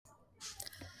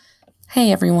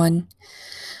Hey everyone.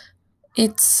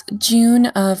 It's June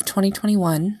of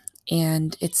 2021,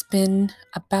 and it's been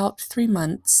about 3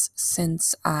 months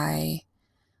since I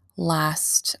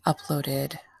last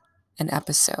uploaded an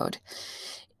episode.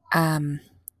 Um,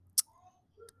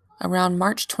 Around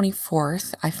March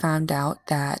 24th, I found out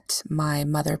that my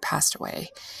mother passed away.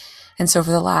 And so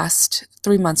for the last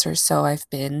 3 months or so, I've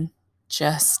been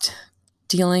just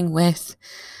dealing with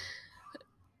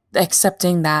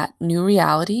accepting that new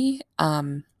reality,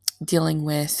 dealing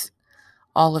with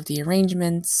all of the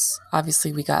arrangements.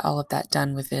 Obviously, we got all of that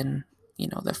done within,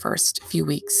 the first few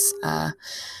weeks.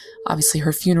 Obviously,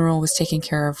 her funeral was taken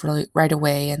care of really right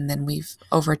away, and then we've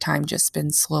over time just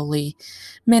been slowly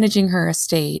managing her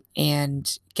estate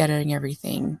and getting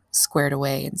everything squared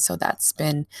away. And so that's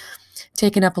been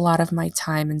taken up a lot of my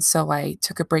time. And so I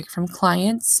took a break from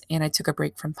clients and I took a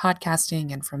break from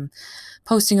podcasting and from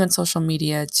posting on social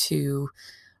media to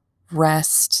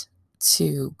rest,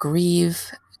 to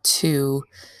grieve, to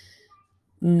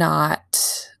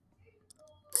not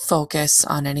focus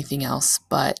on anything else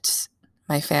but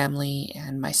my family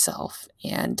and myself.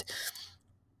 And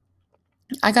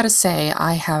I gotta say,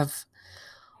 I have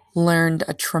learned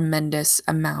a tremendous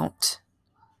amount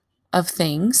of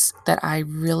things that I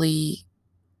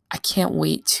can't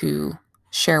wait to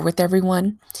share with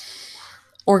everyone.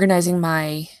 Organizing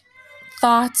my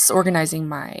thoughts, organizing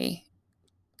my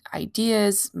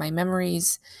ideas, my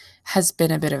memories has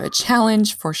been a bit of a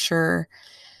challenge for sure.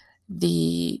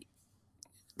 The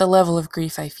the level of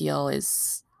grief I feel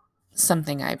is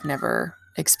something I've never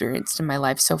experienced in my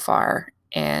life so far,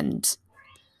 and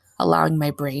allowing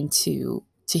my brain to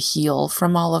heal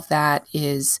from all of that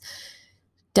is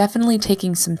definitely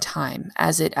taking some time,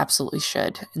 as it absolutely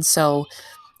should. And so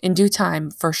in due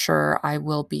time, for sure, I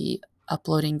will be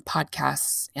uploading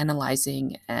podcasts,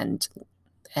 analyzing and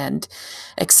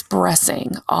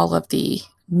expressing all of the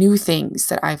new things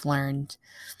that I've learned,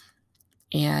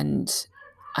 and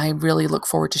I really look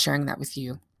forward to sharing that with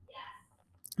you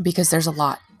because there's a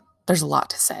lot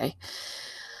to say.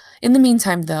 In the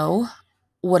meantime, though,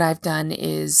 what I've done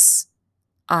is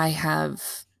I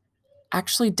have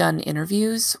actually done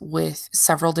interviews with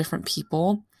several different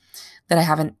people that I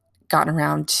haven't gotten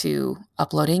around to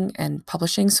uploading and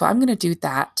publishing. So I'm going to do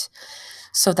that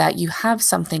so that you have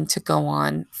something to go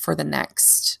on for the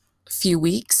next few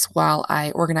weeks while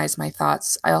I organize my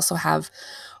thoughts. I also have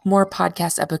more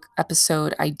podcast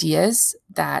episode ideas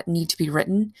that need to be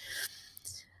written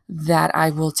that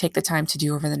I will take the time to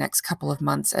do over the next couple of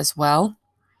months as well.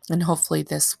 And hopefully,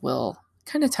 this will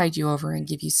kind of tide you over and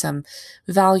give you some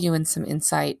value and some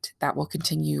insight that will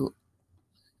continue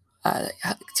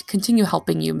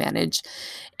helping you manage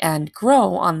and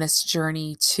grow on this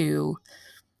journey to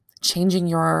changing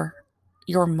your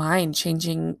mind,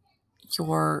 changing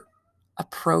your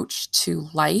approach to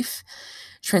life,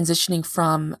 transitioning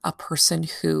from a person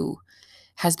who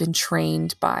has been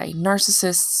trained by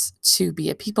narcissists to be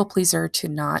a people pleaser, to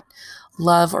not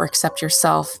love or accept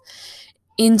yourself,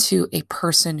 into a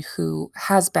person who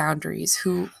has boundaries,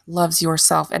 who loves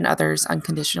yourself and others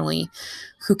unconditionally,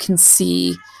 who can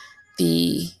see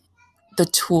the the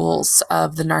tools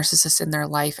of the narcissist in their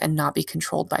life and not be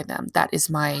controlled by them. That is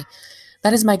my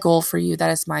goal for you. That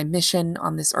is my mission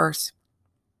on this earth,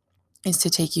 is to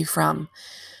take you from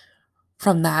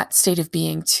that state of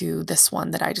being to this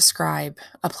one that I describe,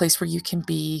 a place where you can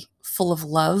be full of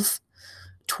love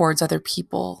towards other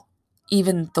people,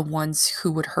 even the ones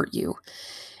who would hurt you,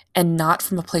 and not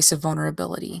from a place of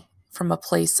vulnerability, from a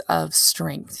place of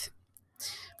strength,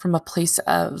 from a place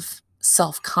of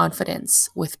self-confidence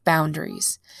with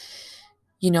boundaries.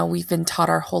 We've been taught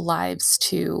our whole lives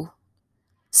to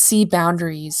see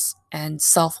boundaries and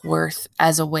self-worth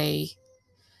as a way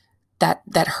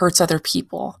that hurts other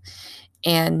people.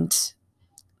 And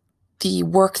the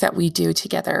work that we do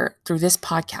together through this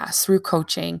podcast, through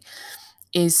coaching,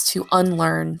 is to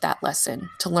unlearn that lesson,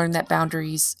 to learn that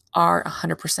boundaries are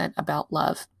 100% about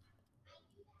love.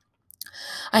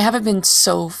 I haven't been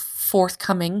so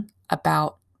forthcoming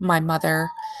about my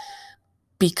mother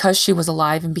because she was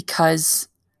alive and because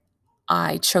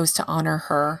I chose to honor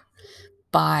her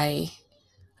by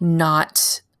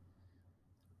not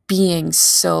being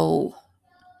so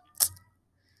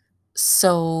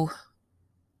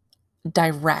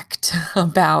direct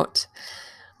about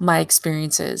my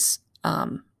experiences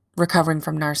recovering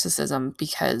from narcissism,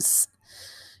 because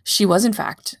she was in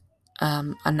fact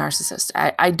a narcissist.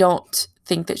 I don't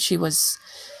think that she was,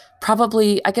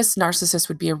 probably, I guess narcissist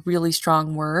would be a really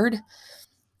strong word,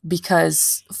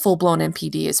 because full-blown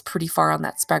NPD is pretty far on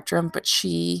that spectrum, but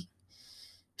she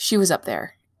was up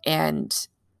there. And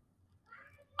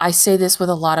I say this with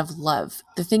a lot of love.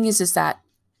 The thing is that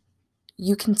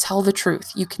you can tell the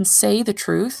truth. You can say the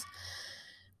truth,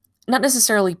 not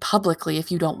necessarily publicly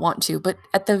if you don't want to, but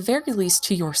at the very least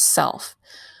to yourself.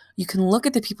 You can look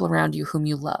at the people around you whom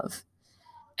you love,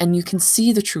 and you can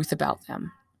see the truth about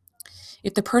them.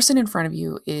 If the person in front of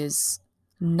you is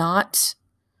not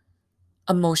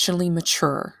emotionally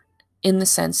mature in the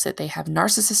sense that they have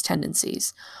narcissist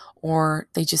tendencies, or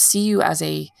they just see you as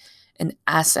an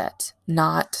asset,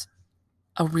 not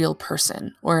a real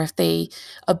person, or if they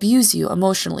abuse you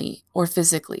emotionally or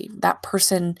physically, that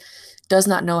person does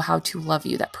not know how to love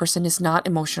you. That person is not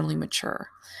emotionally mature.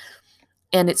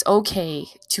 And it's okay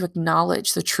to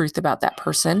acknowledge the truth about that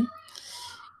person,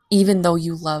 even though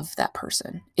you love that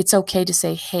person. It's okay to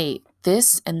say, hey,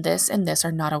 this and this and this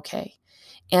are not okay.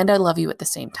 And I love you at the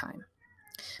same time.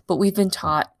 But we've been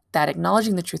taught that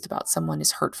acknowledging the truth about someone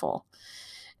is hurtful.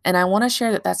 And I want to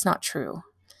share that that's not true.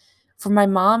 For my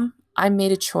mom, I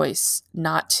made a choice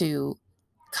not to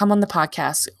come on the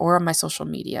podcast or on my social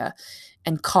media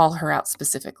and call her out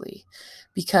specifically,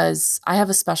 because I have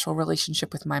a special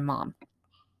relationship with my mom.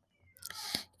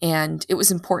 And it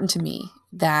was important to me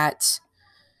that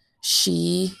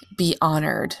she be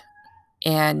honored,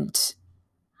 and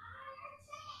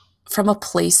from a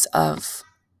place of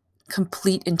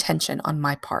complete intention on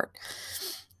my part.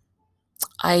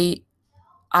 I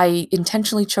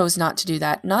intentionally chose not to do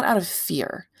that, not out of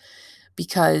fear,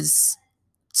 because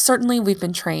certainly we've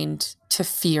been trained to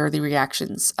fear the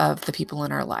reactions of the people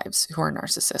in our lives who are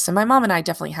narcissists. And my mom and I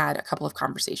definitely had a couple of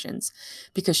conversations,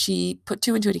 because she put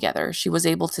two and two together. She was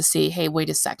able to see, hey, wait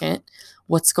a second,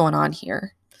 what's going on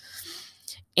here?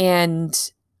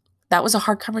 And that was a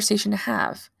hard conversation to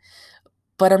have.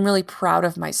 But I'm really proud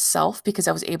of myself because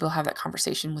I was able to have that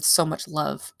conversation with so much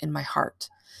love in my heart,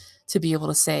 to be able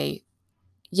to say,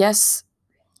 yes,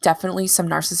 definitely some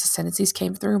narcissist tendencies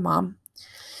came through, Mom.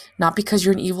 Not because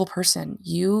you're an evil person.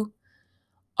 You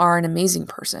are an amazing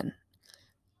person.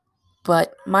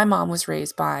 But my mom was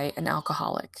raised by an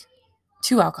alcoholic,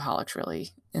 two alcoholics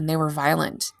really, and they were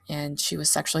violent, and she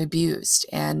was sexually abused,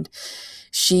 and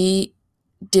she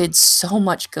did so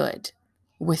much good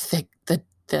with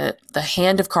the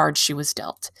hand of cards she was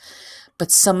dealt.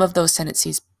 But some of those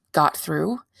tendencies got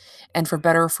through, and for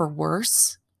better or for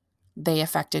worse, they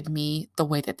affected me the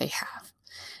way that they have.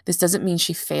 This doesn't mean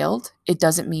she failed. It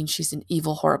doesn't mean she's an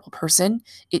evil, horrible person.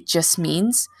 It just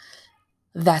means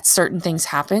that certain things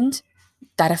happened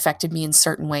that affected me in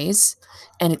certain ways,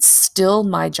 and it's still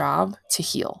my job to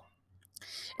heal.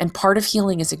 And part of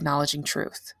healing is acknowledging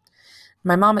truth.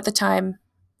 My mom at the time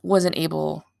wasn't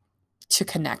able to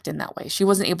connect in that way. She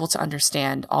wasn't able to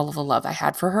understand all of the love I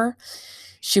had for her.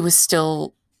 She was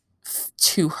still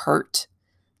too hurt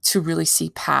to really see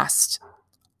past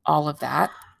all of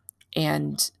that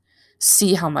and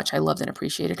see how much I loved and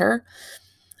appreciated her.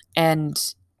 And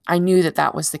I knew that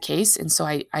that was the case. And so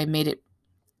I made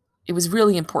it was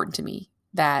really important to me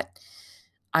that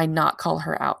I not call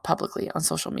her out publicly on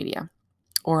social media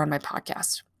or on my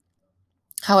podcast.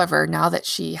 However, now that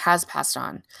she has passed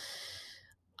on,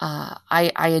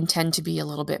 I intend to be a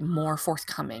little bit more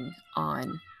forthcoming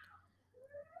on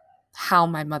how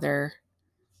my mother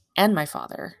and my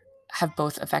father have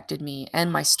both affected me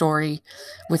and my story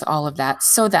with all of that,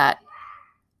 so that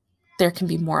there can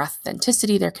be more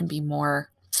authenticity, there can be more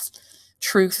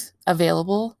truth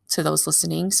available to those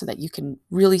listening, so that you can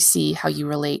really see how you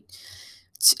relate,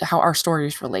 how our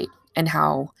stories relate, and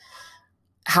how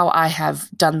I have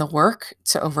done the work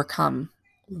to overcome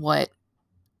what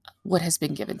has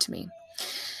been given to me.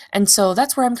 And so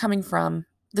that's where I'm coming from.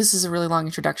 This is a really long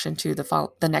introduction to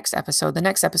the next episode. The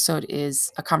next episode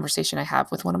is a conversation I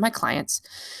have with one of my clients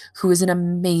who is an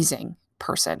amazing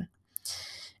person.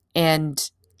 And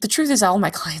the truth is, all my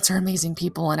clients are amazing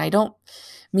people, and I don't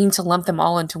mean to lump them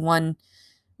all into one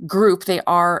group. They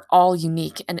are all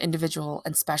unique and individual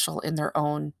and special in their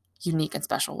own unique and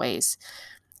special ways.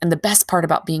 And the best part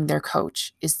about being their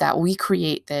coach is that we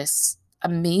create this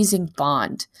amazing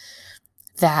bond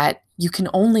that you can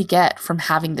only get from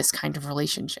having this kind of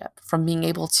relationship, from being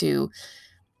able to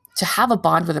have a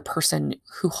bond with a person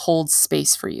who holds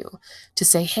space for you, to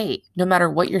say, hey, no matter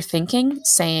what you're thinking,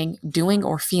 saying, doing,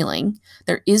 or feeling,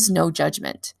 there is no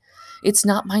judgment. It's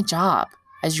not my job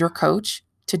as your coach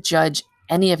to judge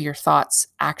any of your thoughts,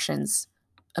 actions,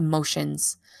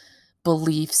 emotions,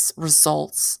 beliefs,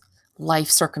 results, life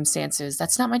circumstances.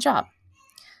 That's not my job.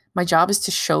 My job is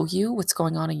to show you what's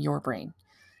going on in your brain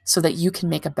so that you can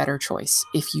make a better choice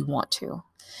if you want to.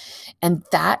 And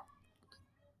that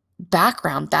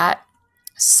background, that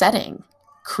setting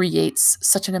creates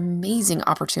such an amazing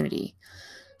opportunity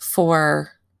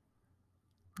for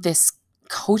this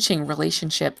coaching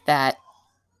relationship that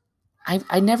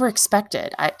I never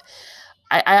expected.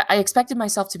 I expected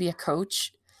myself to be a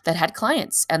coach that had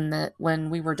clients, and that when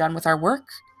we were done with our work,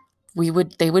 they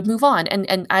would move on.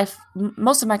 And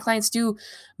most of my clients do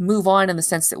move on in the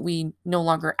sense that we no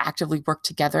longer actively work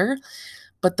together,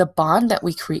 but the bond that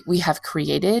we have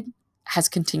created has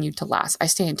continued to last. I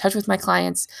stay in touch with my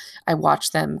clients. I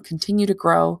watch them continue to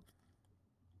grow.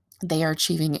 They are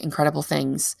achieving incredible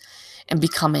things and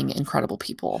becoming incredible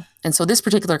people. And so this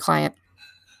particular client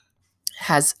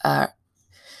has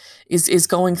is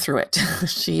going through it.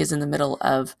 She is in the middle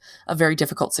of a very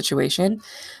difficult situation,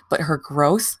 but her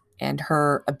growth and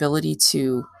her ability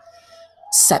to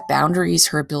set boundaries,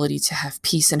 her ability to have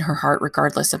peace in her heart,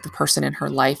 regardless of the person in her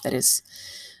life that is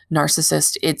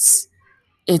narcissist,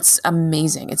 it's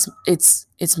amazing.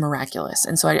 It's miraculous.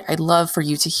 And so I'd love for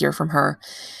you to hear from her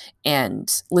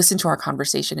and listen to our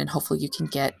conversation, and hopefully you can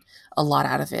get a lot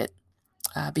out of it,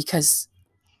 because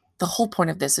the whole point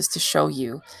of this is to show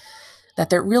you that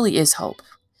there really is hope.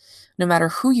 No matter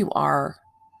who you are,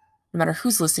 no matter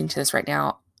who's listening to this right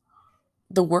now,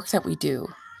 the work that we do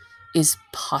is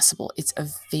possible. It's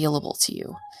available to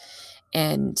you.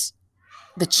 And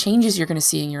the changes you're going to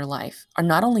see in your life are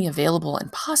not only available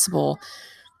and possible,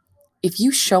 if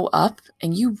you show up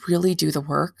and you really do the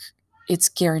work, it's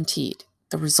guaranteed.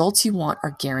 The results you want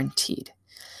are guaranteed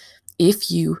if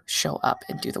you show up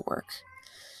and do the work.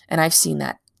 And I've seen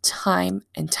that time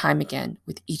and time again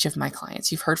with each of my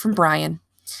clients. You've heard from Brian,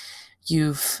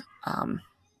 you've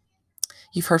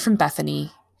heard from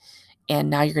Bethany, and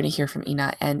now you're going to hear from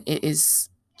Ina. And it is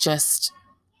just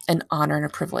an honor and a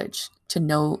privilege to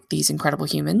know these incredible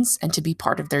humans and to be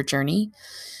part of their journey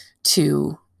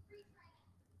to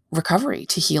recovery,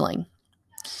 to healing.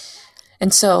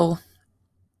 And so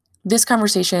this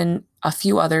conversation, a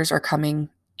few others are coming,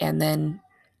 and then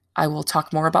I will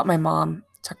talk more about my mom,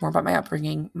 talk more about my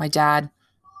upbringing, my dad,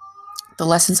 the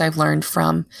lessons I've learned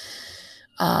from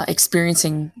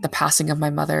experiencing the passing of my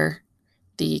mother,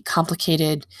 the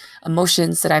complicated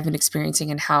emotions that I've been experiencing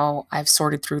and how I've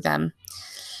sorted through them,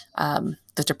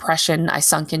 the depression I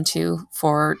sunk into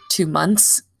for 2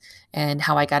 months and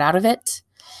how I got out of it,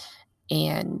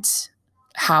 and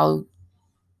how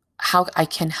I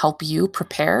can help you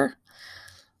prepare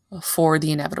for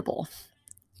the inevitable.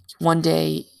 One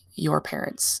day, your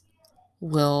parents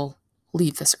will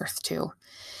leave this earth too,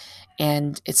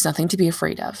 and it's nothing to be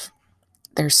afraid of.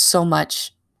 There's so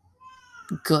much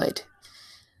good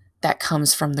that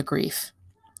comes from the grief.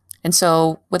 And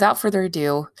so, without further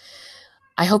ado,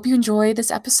 I hope you enjoy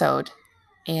this episode,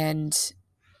 and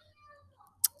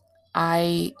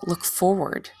I look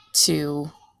forward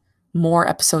to more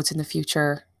episodes in the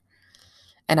future.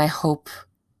 And I hope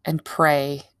and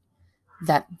pray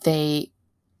that they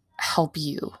help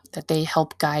you, that they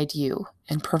help guide you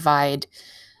and provide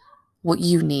what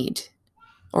you need,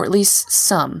 or at least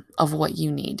some of what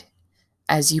you need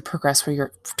as you progress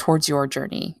towards your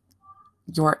journey,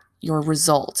 your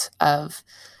result of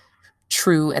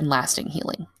true and lasting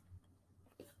healing.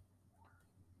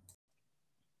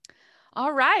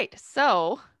 All right.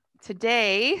 So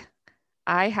today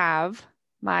I have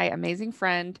my amazing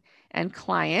friend and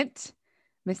client,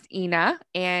 Miss Ina,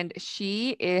 and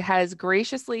she has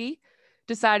graciously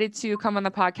decided to come on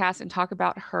the podcast and talk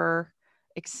about her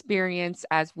experience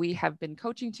as we have been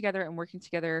coaching together and working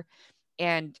together.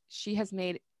 And she has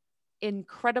made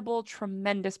incredible,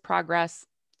 tremendous progress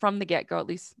from the get-go, at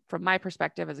least from my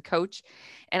perspective as a coach.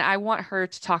 And I want her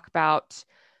to talk about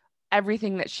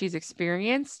everything that she's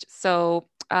experienced. So,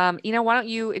 Ina, why don't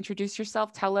you introduce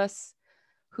yourself? Tell us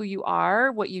who you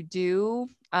are, what you do,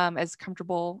 as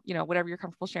comfortable, whatever you're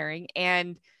comfortable sharing,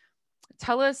 and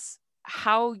tell us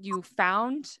how you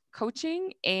found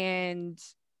coaching and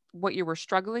what you were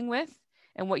struggling with,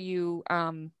 and what you,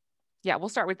 we'll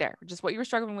start with there. Just what you were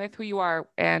struggling with, who you are,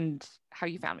 and how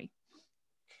you found me.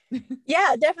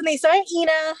 Yeah, definitely. So I'm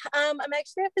Ina. I'm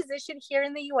actually a physician here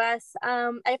in the US.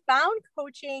 I found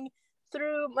coaching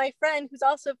through my friend who's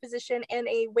also a physician and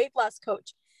a weight loss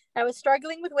coach. I was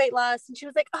struggling with weight loss, and she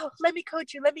was like, "Oh, let me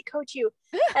coach you.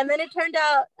 And then it turned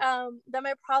out that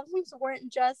my problems weren't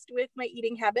just with my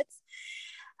eating habits.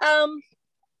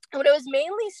 What I was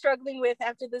mainly struggling with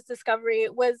after this discovery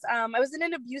was I was in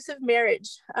an abusive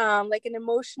marriage, like an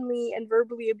emotionally and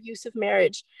verbally abusive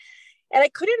marriage. And I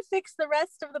couldn't fix the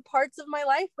rest of the parts of my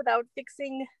life without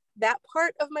fixing that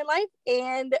part of my life.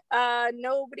 And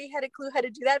nobody had a clue how to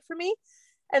do that for me.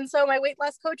 And so my weight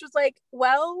loss coach was like,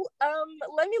 well,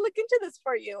 let me look into this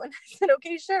for you. And I said,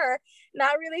 okay, sure.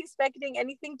 Not really expecting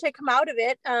anything to come out of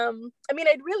it.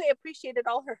 I'd really appreciated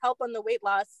all her help on the weight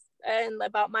loss and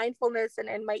about mindfulness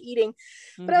and my eating.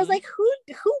 But I was Mm-hmm. like,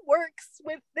 who works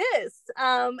with this?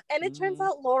 And it turns Mm-hmm.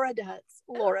 out Laura does.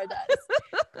 Laura does.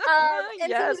 And so it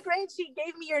Yes. was great. She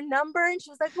gave me your number and she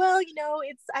was like, well,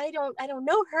 it's I don't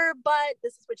know her, but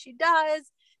this is what she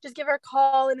does. Just give her a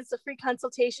call and it's a free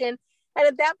consultation. And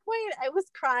at that point, I was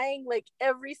crying like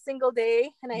every single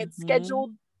day, and I had Mm-hmm.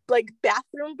 scheduled like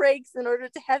bathroom breaks in order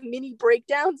to have mini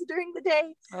breakdowns during the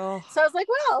day. Oh. So I was like,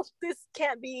 well, this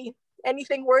can't be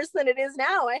anything worse than it is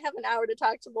now. I have an hour to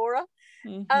talk to Laura.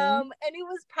 Mm-hmm. And it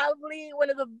was probably one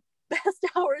of the best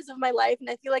hours of my life. And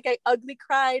I feel like I ugly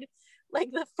cried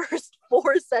like the first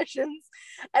 4 sessions,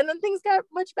 and then things got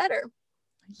much better.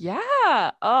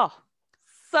 Yeah. Oh,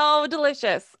 so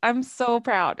delicious. I'm so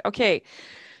proud. Okay.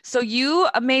 So you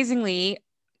amazingly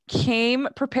came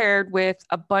prepared with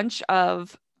a bunch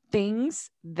of things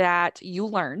that you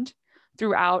learned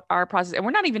throughout our process. And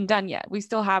we're not even done yet. We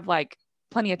still have like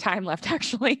plenty of time left,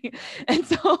 actually. And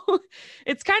so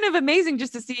it's kind of amazing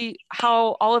just to see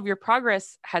how all of your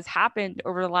progress has happened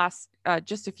over the last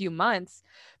just a few months.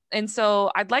 And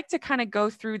so I'd like to kind of go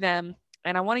through them,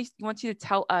 and I want you to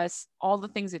tell us all the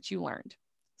things that you learned.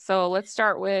 So let's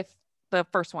start with the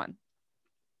first one.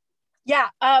 Yeah,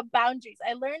 boundaries.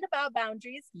 I learned about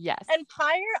boundaries. Yes. And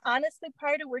honestly,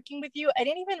 prior to working with you, I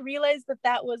didn't even realize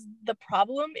that was the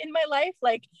problem in my life.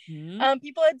 Like,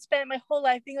 people had spent my whole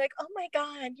life being like, oh my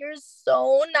God, you're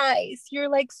so nice. You're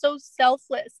like so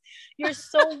selfless. You're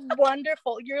so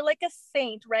wonderful. You're like a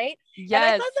saint, right? Yes. And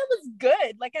I thought that was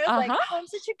good. Like, I was like, Uh-huh. oh, I'm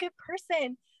such a good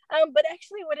person. But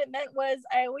actually what it meant was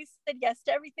I always said yes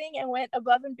to everything and went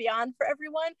above and beyond for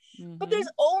everyone. But there's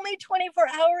only 24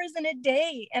 hours in a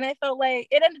day. And I felt like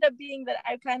it ended up being that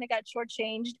I kind of got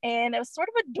shortchanged and I was sort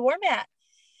of a doormat.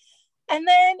 And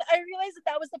then I realized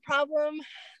that was the problem,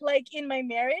 like in my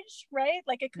marriage, right?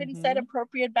 Like I couldn't set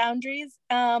appropriate boundaries.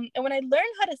 And when I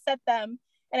learned how to set them,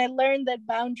 and I learned that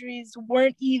boundaries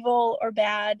weren't evil or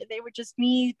bad, they were just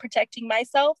me protecting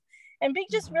myself and being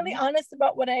just really honest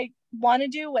about what I want to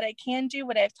do, what I can do,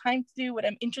 what I have time to do, what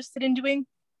I'm interested in doing.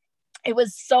 It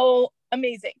was so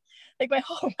amazing. Like my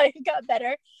whole life got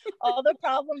better. All the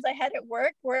problems I had at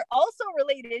work were also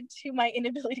related to my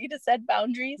inability to set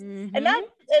boundaries. And they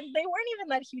weren't even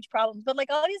that huge problems, but like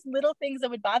all these little things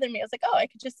that would bother me, I was like, oh, I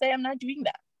could just say I'm not doing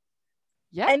that.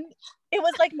 Yeah. And it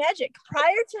was like magic. Prior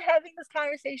to having this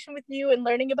conversation with you and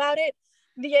learning about it,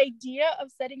 the idea of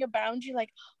setting a boundary, like,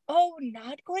 oh,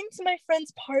 not going to my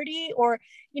friend's party, or,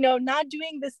 not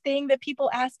doing this thing that people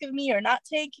ask of me, or not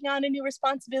taking on a new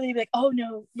responsibility, like, oh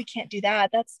no, we can't do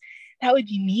that. That would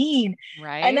be mean.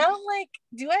 Right. And now I'm like,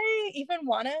 do I even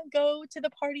want to go to the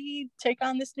party, take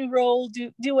on this new role,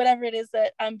 do whatever it is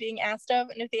that I'm being asked of?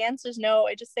 And if the answer is no,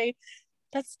 I just say,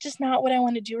 that's just not what I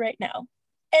want to do right now.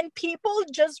 And people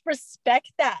just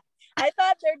respect that. I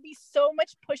thought there'd be so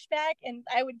much pushback and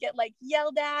I would get like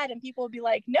yelled at and people would be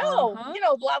like, no,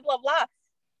 blah, blah, blah.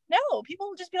 No, people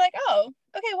will just be like, oh,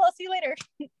 okay, well, I'll see you later.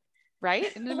 Right?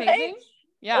 Isn't it amazing? Right?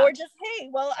 Yeah. Or just, hey,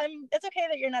 well, it's okay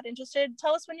that you're not interested.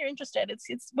 Tell us when you're interested.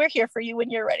 We're here for you when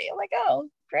you're ready. I'm like, oh,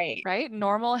 great. Right?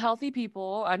 Normal, healthy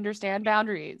people understand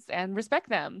boundaries and respect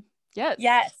them. Yes.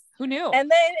 Yes. Who knew? And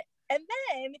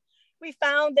then we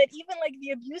found that even like the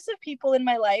abusive people in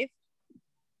my life,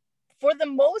 for the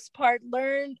most part,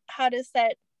 learned how to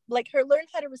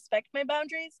respect my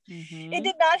boundaries. It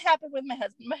did not happen with my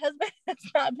husband. My husband has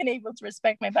not been able to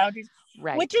respect my boundaries,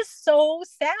 right, which is so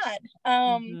sad.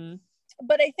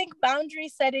 But I think boundary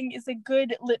setting is a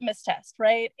good litmus test,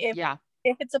 right?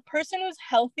 If it's a person who's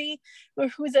healthy, or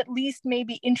who's at least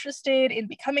maybe interested in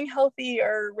becoming healthy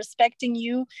or respecting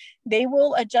you, they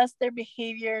will adjust their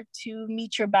behavior to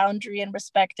meet your boundary and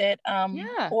respect it,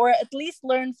 or at least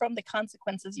learn from the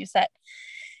consequences you set.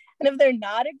 And if they're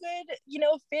not a good,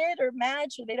 fit or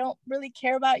match, or they don't really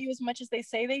care about you as much as they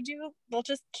say they do, they'll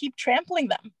just keep trampling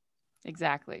them.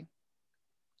 Exactly.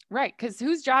 Right. Because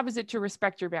whose job is it to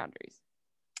respect your boundaries?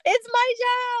 It's my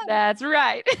job. That's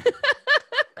right.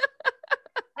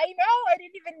 I know. I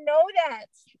didn't even know that.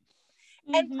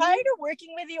 And prior to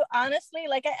working with you, honestly,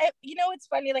 like, it's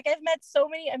funny. Like, I've met so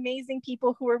many amazing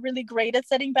people who are really great at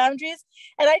setting boundaries.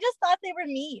 And I just thought they were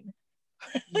mean.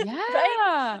 Yeah.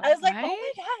 Right? I was like, oh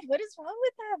my God, what is wrong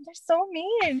with them? They're so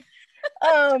mean.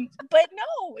 But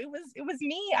no, it was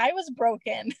me. I was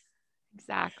broken.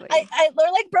 Exactly.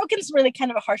 Or like broken's really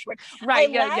kind of a harsh word. Right.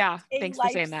 Yeah. Thanks for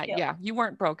saying that. Yeah. You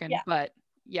weren't broken, but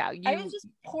yeah. I was just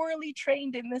poorly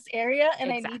trained in this area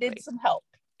and I needed some help.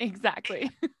 Exactly.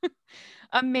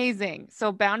 Amazing.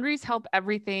 So boundaries help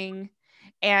everything,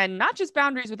 and not just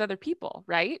boundaries with other people,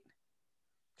 right?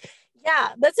 Yeah,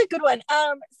 that's a good one.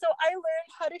 So I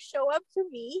learned how to show up for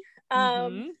me.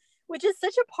 which is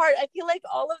such a part. I feel like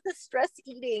all of the stress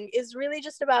eating is really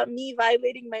just about me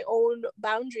violating my own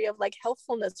boundary of like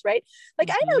healthfulness, right? Like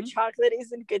I know Mm-hmm. chocolate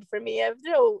isn't good for me. I have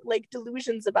no like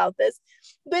delusions about this,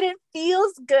 but it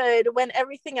feels good when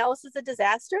everything else is a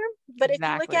disaster. But if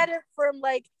you look Exactly. at it from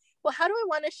like, well, how do I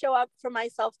want to show up for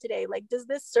myself today? Like, does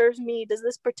this serve me? Does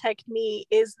this protect me?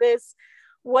 Is this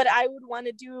what I would want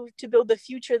to do to build the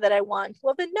future that I want?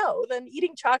 Well, then no, then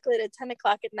eating chocolate at 10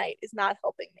 o'clock at night is not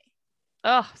helping me.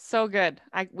 Oh, so good.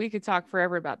 We could talk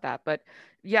forever about that, but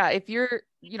yeah, if you're,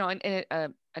 in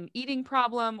an eating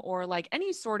problem or like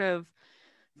any sort of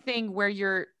thing where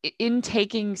you're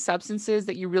intaking substances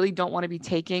that you really don't want to be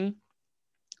taking,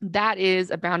 that is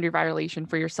a boundary violation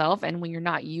for yourself. And when you're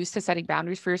not used to setting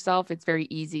boundaries for yourself, it's very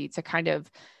easy to kind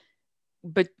of,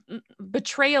 but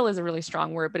betrayal is a really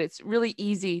strong word, but it's really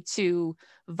easy to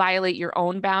violate your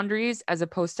own boundaries as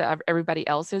opposed to everybody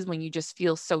else's. When you just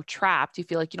feel so trapped, you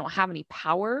feel like you don't have any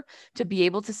power to be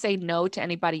able to say no to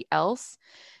anybody else,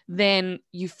 then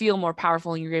you feel more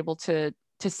powerful and you're able to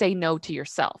say no to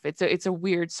yourself. It's a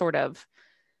weird sort of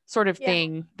Yeah.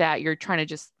 thing that you're trying to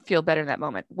just feel better in that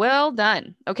moment. Well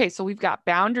done. Okay, so we've got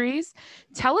boundaries.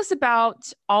 Tell us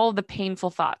about all the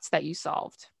painful thoughts that you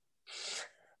solved.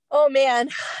 Oh man,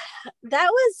 that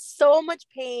was so much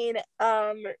pain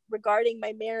regarding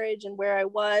my marriage and where I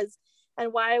was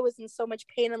and why I was in so much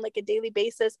pain on like a daily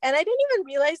basis. And I didn't even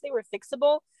realize they were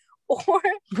fixable or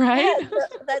Right?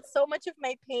 that so much of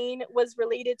my pain was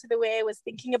related to the way I was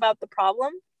thinking about the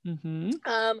problem. Mm-hmm.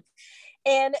 Um,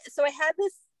 and so I had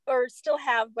this, or still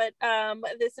have, but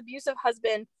this abusive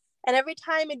husband. And every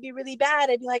time it'd be really bad,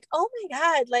 I'd be like, oh my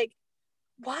God, like,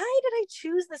 why did I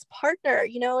choose this partner?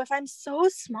 You know, if I'm so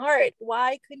smart,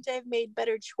 why couldn't I have made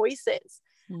better choices?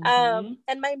 Mm-hmm.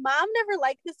 And my mom never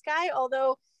liked this guy,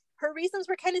 although her reasons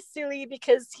were kind of silly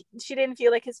because she didn't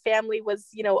feel like his family was,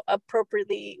 you know,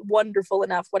 appropriately wonderful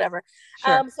enough, whatever.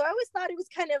 Sure. So I always thought it was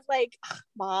kind of like,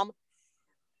 mom.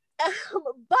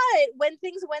 But when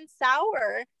things went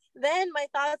sour, then my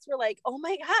thoughts were like, oh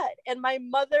my God. And my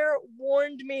mother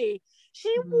warned me.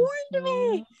 She warned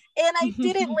Mm-hmm. me. And I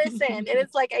didn't listen. And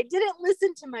it's like, I didn't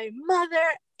listen to my mother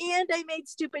and I made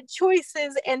stupid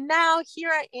choices. And now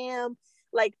here I am,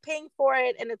 like paying for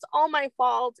it. And it's all my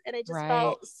fault. And I just Right.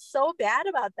 felt so bad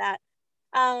about that.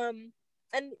 Um,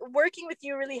 and working with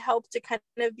you really helped to kind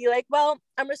of be like, well,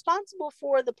 I'm responsible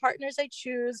for the partners I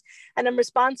choose and I'm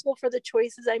responsible for the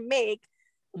choices I make,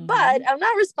 but Mm-hmm. I'm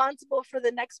not responsible for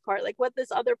the next part, like what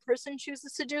this other person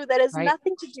chooses to do that has Right.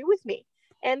 nothing to do with me.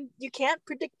 And you can't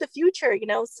predict the future, you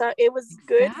know. So it was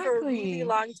good for a really Exactly.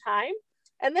 long time.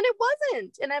 And then it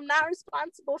wasn't. And I'm not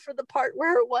responsible for the part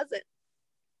where it wasn't.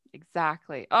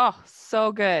 Exactly. Oh,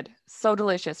 so good. So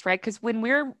delicious, right? Because when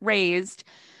we're raised,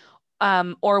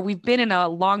 or we've been in a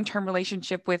long-term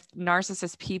relationship with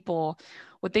narcissist people,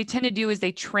 what they tend to do is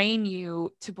they train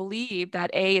you to believe that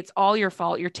it's all your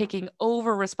fault. You're taking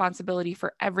over responsibility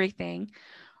for everything,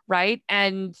 right?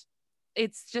 And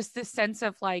it's just this sense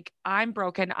of like, I'm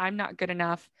broken, I'm not good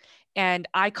enough, and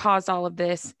I caused all of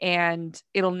this, and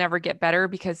it'll never get better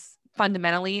because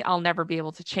fundamentally I'll never be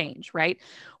able to change, right?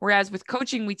 Whereas with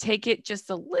coaching, we take it just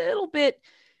a little bit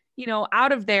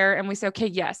out of there and we say, okay,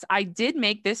 yes, I did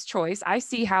make this choice. I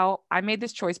see how I made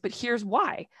this choice, but here's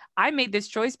why. I made this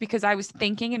choice because I was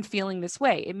thinking and feeling this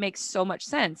way. It makes so much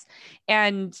sense.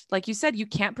 And like you said, you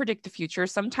can't predict the future.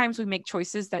 Sometimes we make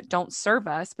choices that don't serve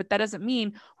us, but that doesn't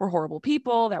mean we're horrible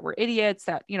people, that we're idiots,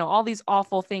 that, all these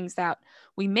awful things that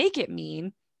we make it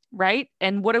mean, right?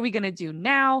 And what are we going to do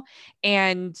now?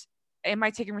 And am I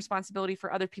taking responsibility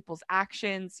for other people's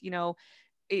actions?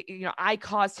 I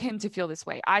caused him to feel this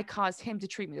way. I caused him to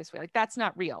treat me this way. Like, that's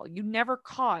not real. You never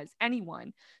cause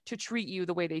anyone to treat you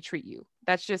the way they treat you.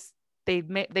 That's just, they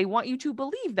want you to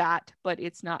believe that, but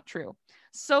it's not true.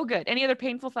 So good. Any other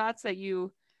painful thoughts that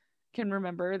you can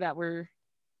remember that were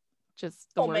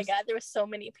just the Oh my worst? God, there were so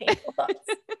many painful thoughts.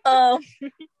 um,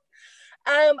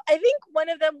 I think one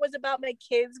of them was about my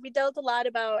kids. We dealt a lot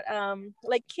about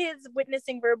like kids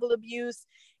witnessing verbal abuse.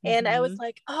 And I was Mm-hmm.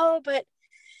 like, oh, but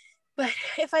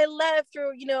if I left,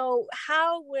 or you know,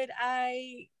 how would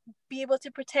I be able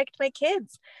to protect my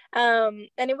kids? And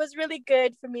it was really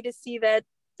good for me to see that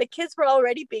the kids were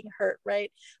already being hurt,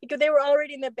 right? Because they were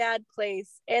already in a bad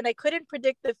place, and I couldn't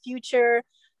predict the future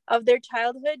of their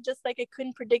childhood, just like I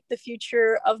couldn't predict the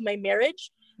future of my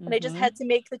marriage. And I just Mm-hmm. had to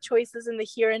make the choices in the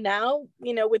here and now,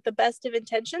 you know, with the best of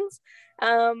intentions,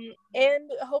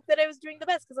 and hope that I was doing the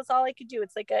best, because that's all I could do.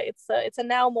 It's like it's a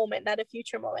now moment, not a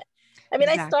future moment. I mean,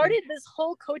 I Exactly. started this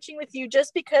whole coaching with you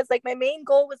just because like my main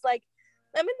goal was like,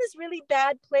 I'm in this really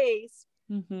bad place.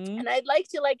 Mm-hmm. And I'd like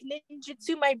to like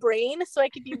ninjutsu my brain so I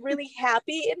could be really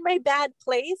happy in my bad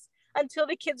place until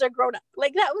the kids are grown up.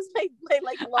 Like that was my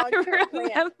like long-term I plan.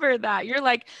 remember that. You're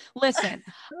like, listen,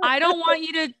 I don't want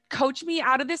you to coach me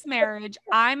out of this marriage.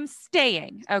 I'm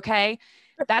staying. Okay.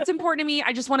 That's important to me.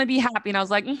 I just want to be happy. And I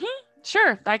was like,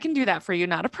 sure, I can do that for you.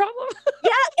 Not a problem.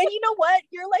 Yeah. And you know what?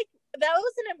 You're like, that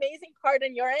was an amazing part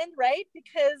on your end, right?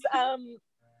 Because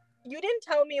you didn't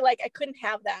tell me like I couldn't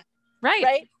have that. Right.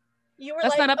 Right. You were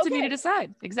That's like, not up to okay, me to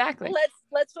decide. Exactly.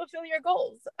 let's fulfill your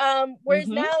goals. Whereas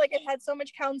now like I've had so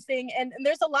much counseling and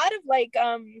there's a lot of like,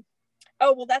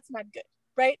 oh, well, that's not good.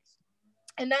 Right.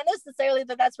 And not necessarily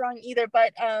that that's wrong either,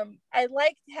 but I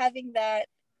liked having that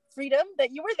freedom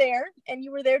that you were there and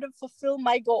you were there to fulfill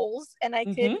my goals and I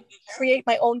could create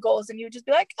my own goals and you would just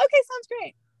be like, okay, sounds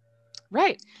great.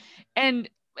 Right. And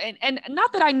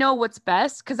not that I know what's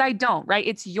best, because I don't, right?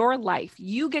 It's your life.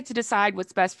 You get to decide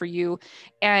what's best for you.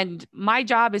 And my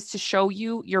job is to show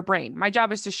you your brain. My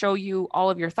job is to show you all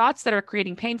of your thoughts that are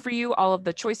creating pain for you, all of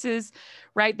the choices,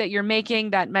 right, that you're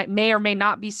making that may or may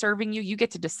not be serving you. You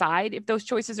get to decide if those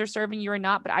choices are serving you or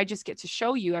not, but I just get to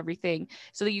show you everything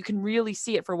so that you can really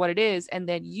see it for what it is. And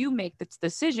then you make the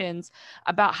decisions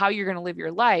about how you're going to live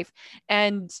your life.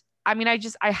 And I mean,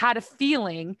 I had a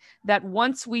feeling that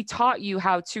once we taught you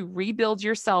how to rebuild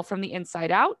yourself from the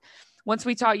inside out, once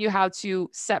we taught you how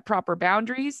to set proper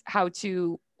boundaries, how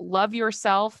to love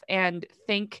yourself and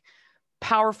think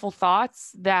powerful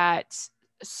thoughts that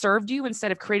served you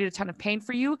instead of created a ton of pain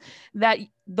for you, that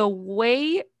the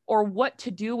way or what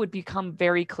to do would become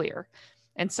very clear.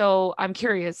 And so I'm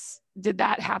curious, did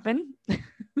that happen?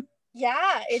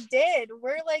 Yeah, it did.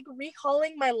 We're like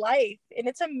recalling my life and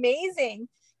it's amazing.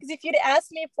 Because if you'd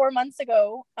asked me 4 months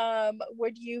ago,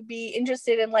 would you be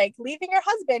interested in like leaving your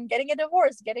husband, getting a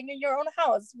divorce, getting in your own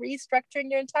house, restructuring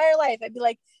your entire life? I'd be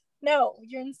like, no,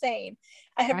 you're insane.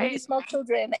 I have really small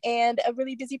children and a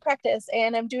really busy practice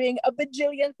and I'm doing a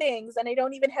bajillion things and I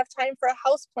don't even have time for a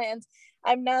house plant.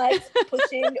 I'm not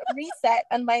pushing reset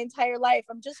on my entire life.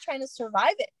 I'm just trying to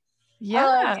survive it.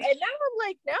 Yeah. And now I'm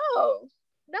like, no,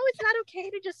 it's not okay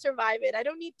to just survive it. I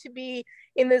don't need to be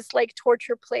in this like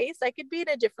torture place. I could be in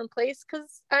a different place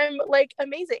because I'm like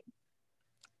amazing.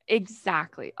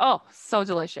 Exactly. Oh, so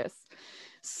delicious.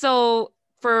 So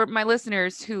for my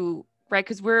listeners who, right,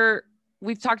 because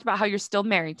we've talked about how you're still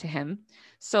married to him.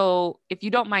 So if you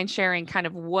don't mind sharing kind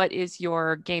of what is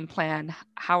your game plan,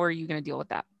 how are you going to deal with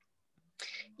that?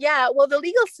 Yeah, well, the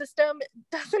legal system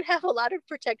doesn't have a lot of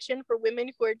protection for women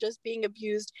who are just being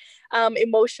abused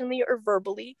emotionally or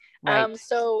verbally. Right.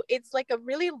 So it's like a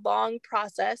really long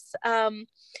process.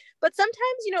 But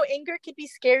sometimes, you know, anger could be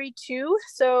scary too.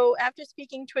 So after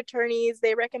speaking to attorneys,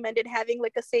 they recommended having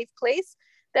like a safe place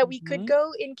that we could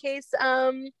go in case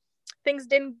things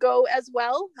didn't go as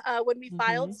well when we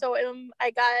filed. So I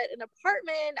got an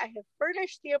apartment. I have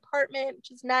furnished the apartment,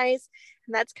 which is nice.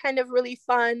 And that's kind of really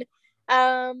fun.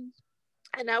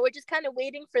 And now we're just kind of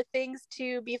waiting for things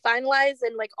to be finalized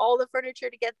and like all the furniture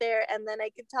to get there. And then I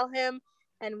could tell him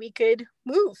and we could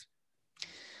move.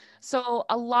 So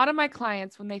a lot of my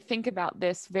clients, when they think about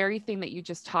this very thing that you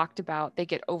just talked about, they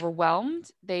get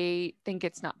overwhelmed. They think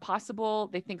it's not possible.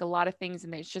 They think a lot of things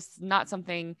and it's just not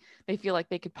something they feel like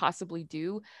they could possibly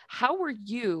do. How were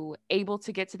you able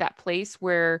to get to that place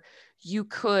where you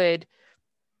could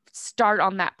start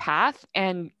on that path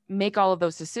and make all of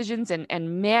those decisions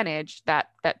and manage that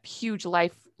huge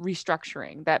life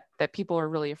restructuring that people are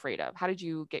really afraid of? How did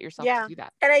you get yourself to do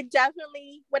that? And I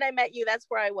definitely, when I met you, that's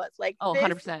where I was like, oh, this,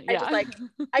 100%. Yeah. I just like,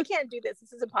 I can't do this.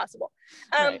 This is impossible.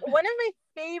 Right. One of my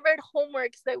favorite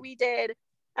homeworks that we did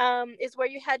is where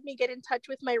you had me get in touch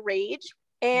with my rage.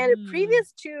 And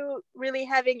previous to really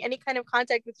having any kind of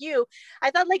contact with you,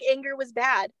 I thought like anger was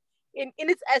bad in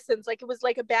its essence, like it was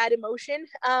like a bad emotion.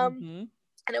 And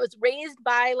it was raised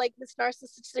by like this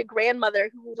narcissistic grandmother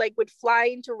who like would fly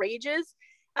into rages.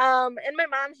 And my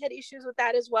mom had issues with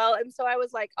that as well. And so I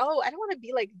was like, oh, I don't want to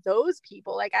be like those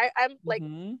people. Like I'm like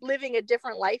living a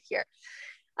different life here.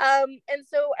 And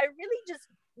so I really just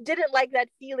didn't like that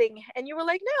feeling. And you were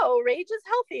like, no, rage is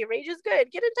healthy. Rage is good.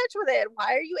 Get in touch with it.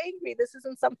 Why are you angry? This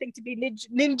isn't something to be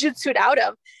ninjutsu'd out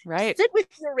of. Right. Sit with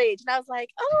your rage. And I was like,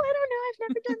 oh, I don't know. I've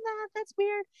never done that. That's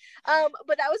weird.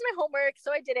 But that was my homework.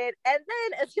 So I did it. And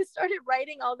then as I started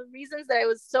writing all the reasons that I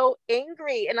was so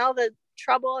angry and all the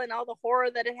trouble and all the horror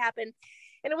that had happened,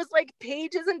 and it was like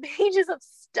pages and pages of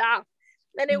stuff.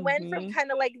 And it went from kind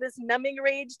of like this numbing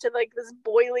rage to like this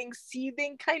boiling,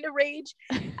 seething kind of rage.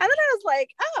 And then I was like,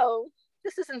 oh,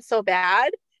 this isn't so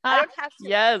bad. I don't have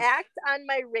to act on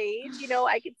my rage. You know,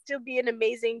 I could still be an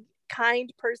amazing, kind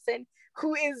person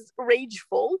who is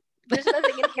rageful. There's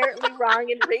nothing inherently wrong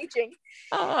in raging.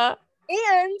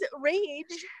 And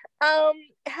rage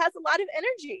has a lot of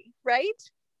energy, right?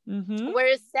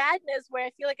 Whereas sadness, where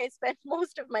I feel like I spend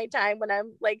most of my time when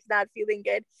I'm like not feeling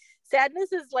good,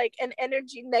 sadness is like an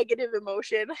energy negative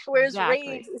emotion, whereas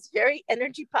rage is very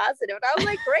energy positive. And I was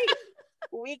like, great,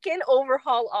 we can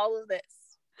overhaul all of this.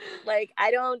 Like,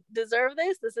 I don't deserve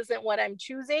this. This isn't what I'm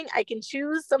choosing. I can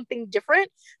choose something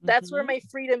different. That's where my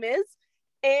freedom is.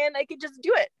 And I could just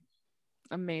do it.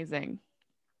 Amazing.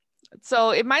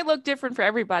 So it might look different for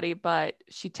everybody, but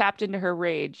she tapped into her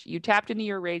rage. You tapped into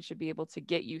your rage to be able to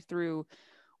get you through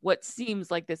what seems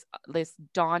like this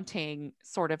daunting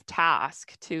sort of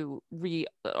task to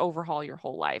overhaul your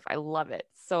whole life. I love it.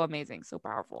 So amazing. So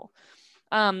powerful.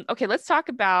 Okay, let's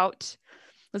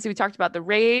see. We talked about the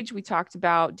rage. We talked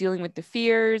about dealing with the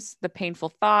fears, the painful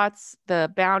thoughts,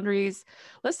 the boundaries.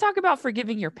 Let's talk about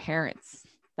forgiving your parents.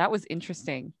 That was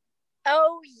interesting.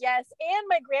 Oh, yes. And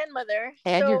my grandmother.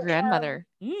 And your grandmother.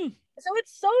 So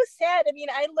it's so sad. I mean,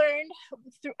 I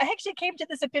actually came to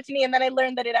this epiphany, and then I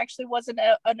learned that it actually wasn't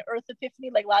an earth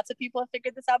epiphany. Like lots of people have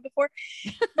figured this out before.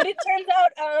 But it turns out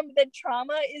that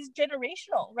trauma is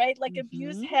generational, right? Like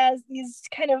abuse has these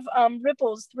kind of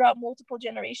ripples throughout multiple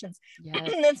generations.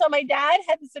 Yes. And so my dad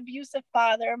had this abusive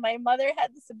father. My mother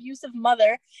had this abusive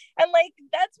mother. And like,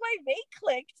 that's why they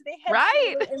clicked. They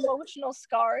had emotional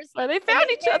scars. Well, they found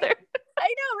each other. I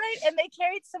know, right? And they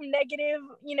carried some negative,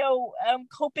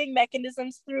 coping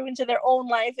mechanisms through into their own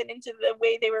life and into the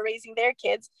way they were raising their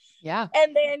kids. Yeah.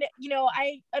 And then,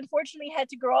 I unfortunately had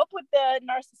to grow up with the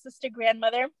narcissistic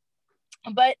grandmother.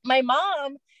 But my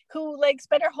mom, who like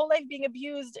spent her whole life being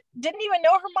abused, didn't even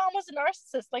know her mom was a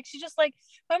narcissist. Like, she's just like,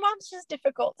 my mom's just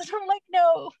difficult. And I'm like,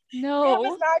 no,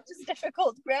 grandma's not just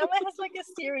difficult. Grandma has like a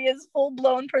serious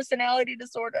full-blown personality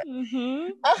disorder.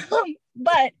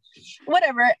 But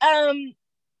whatever.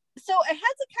 So I had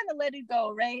to kind of let it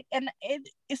go, right? And it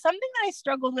is something that I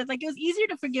struggled with. Like, it was easier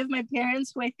to forgive my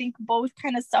parents, who I think both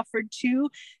kind of suffered too.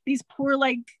 These poor,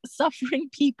 like, suffering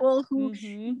people who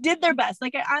did their best.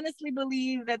 Like, I honestly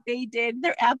believe that they did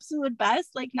their absolute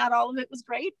best. Like, not all of it was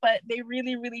great, but they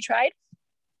really, really tried.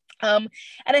 And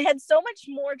I had so much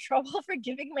more trouble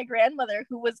forgiving my grandmother,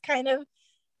 who was kind of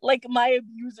like my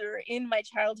abuser in my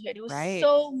childhood. It was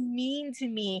so mean to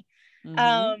me.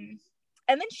 And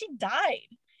then she died.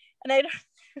 And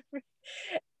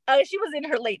she was in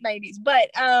her late 90s,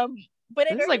 but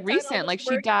this is like recent. Like,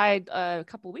 she died a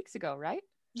couple weeks ago, right?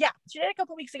 Yeah, she died a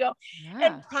couple weeks ago.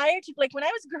 And prior to, like, when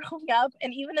I was growing up,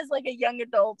 and even as like a young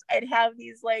adult, I'd have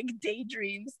these like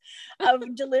daydreams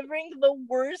of delivering the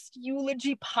worst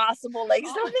eulogy possible, like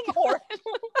something horrible.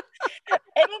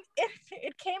 And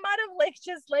it came out of like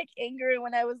just like anger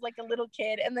when I was like a little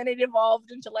kid, and then it evolved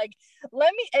into like,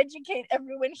 let me educate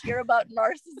everyone here about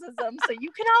narcissism so you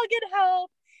can all get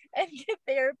help and get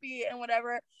therapy and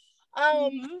whatever.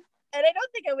 And I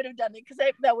don't think I would have done it, because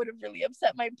that would have really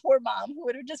upset my poor mom, who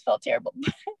would have just felt terrible.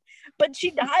 But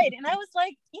she died, and I was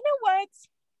like, you know what?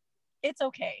 It's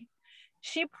okay.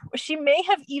 She may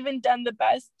have even done the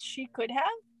best she could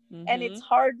have. And it's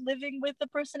hard living with the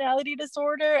personality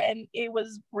disorder, and it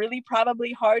was really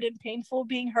probably hard and painful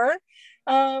being her.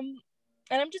 And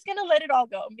I'm just gonna let it all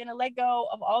go. I'm gonna let go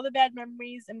of all the bad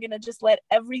memories. I'm gonna just let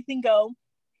everything go.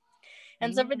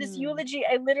 And so for this eulogy,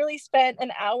 I literally spent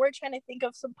an hour trying to think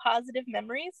of some positive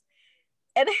memories.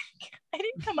 And I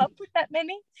didn't come up with that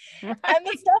many. Right. And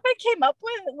the stuff I came up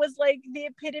with was like the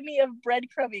epitome of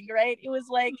breadcrumbing, right? It was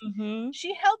like,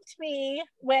 she helped me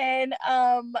when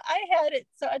I had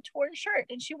a torn shirt,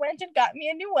 and she went and got me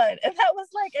a new one. And that was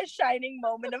like a shining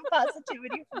moment of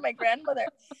positivity from my grandmother.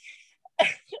 And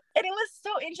it was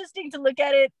so interesting to look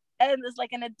at it as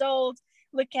like an adult,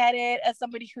 look at it as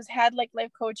somebody who's had like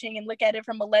life coaching, and look at it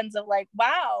from a lens of like,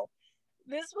 wow,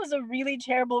 this was a really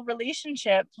terrible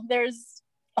relationship. There's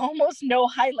almost no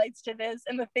highlights to this,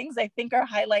 and the things I think are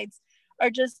highlights are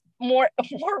just more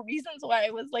reasons why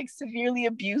I was like severely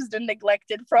abused and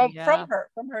neglected from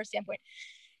her standpoint.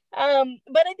 But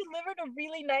I delivered a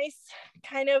really nice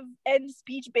kind of end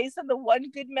speech based on the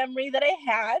one good memory that I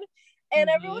had, and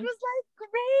everyone was like,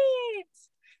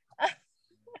 great.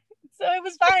 So it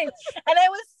was fine. And I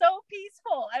was so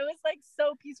peaceful. I was like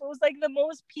so peaceful. It was like the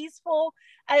most peaceful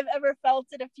I've ever felt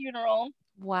at a funeral.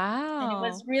 Wow. And it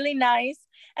was really nice.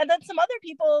 And then some other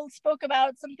people spoke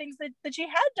about some things that she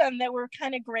had done that were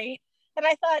kind of great. And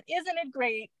I thought, isn't it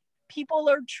great? People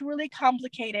are truly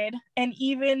complicated. And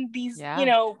even these,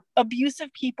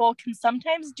 abusive people can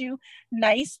sometimes do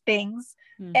nice things.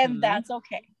 And that's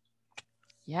okay.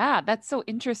 Yeah, that's so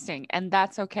interesting. And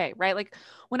that's okay, right? Like,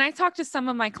 when I talk to some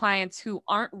of my clients who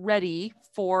aren't ready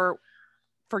for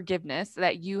forgiveness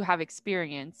that you have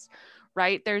experienced,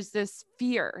 right? There's this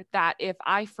fear that if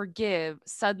I forgive,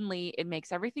 suddenly it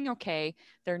makes everything okay.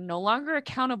 They're no longer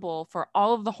accountable for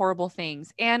all of the horrible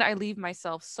things. And I leave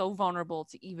myself so vulnerable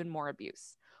to even more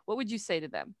abuse. What would you say to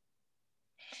them?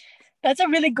 That's a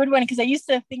really good one, because I used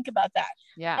to think about that.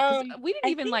 Yeah, because we didn't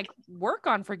even like work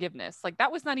on forgiveness. Like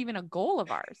that was not even a goal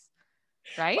of ours,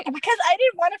 right? Because I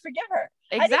didn't want to forgive her.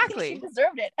 Exactly. I didn't think she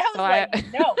deserved it. I was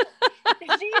no.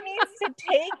 She needs to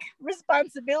take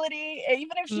responsibility.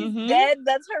 Even if she's dead,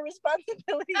 that's her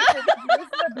responsibility for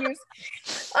the abuse.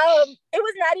 It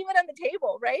was not even on the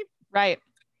table, right? Right.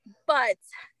 But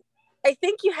I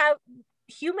think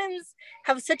humans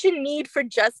have such a need for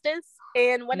justice.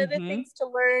 And one of the things to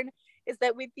learn is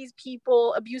that with these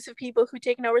people, abusive people who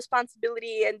take no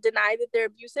responsibility and deny that they're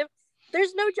abusive,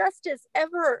 there's no justice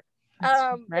ever.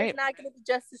 Right. There's not going to be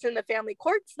justice in the family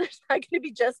courts. There's not going to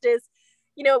be justice,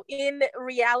 in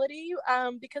reality,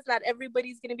 because not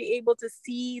everybody's going to be able to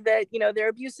see that, they're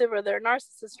abusive or they're a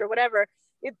narcissist or whatever.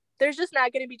 There's just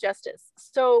not going to be justice.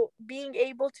 So being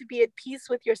able to be at peace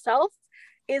with yourself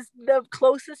is the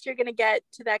closest you're going to get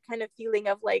to that kind of feeling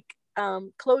of like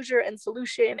closure and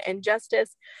solution and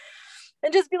justice.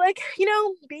 And just be like,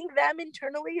 being them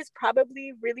internally is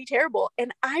probably really terrible.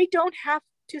 And I don't have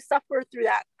to suffer through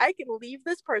that. I can leave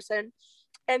this person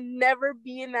and never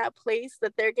be in that place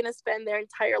that they're going to spend their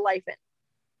entire life in.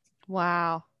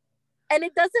 Wow. And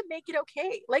it doesn't make it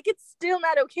okay. Like, it's still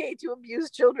not okay to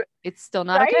abuse children. It's still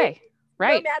not okay.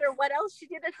 Right. No matter what else she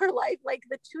did in her life, like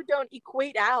the two don't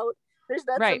equate out. There's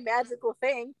not some magical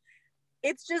thing.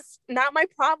 It's just not my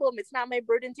problem. It's not my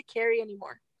burden to carry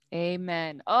anymore.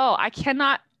 Amen. Oh, I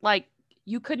cannot,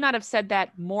 you could not have said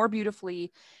that more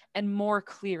beautifully and more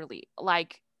clearly.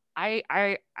 Like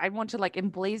I want to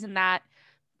emblazon that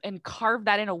and carve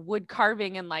that in a wood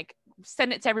carving and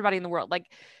send it to everybody in the world. Like,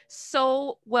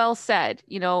 so well said.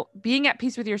 Being at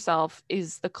peace with yourself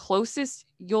is the closest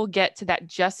you'll get to that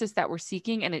justice that we're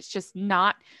seeking. And it's just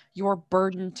not your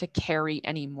burden to carry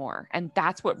anymore. And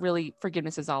that's what really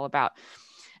forgiveness is all about.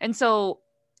 And so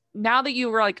now that you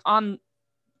were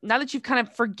now that you've kind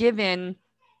of forgiven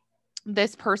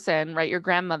this person, right, your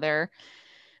grandmother,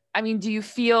 I mean, do you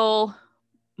feel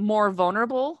more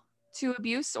vulnerable to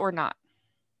abuse or not?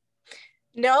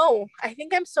 No, I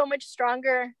think I'm so much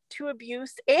stronger to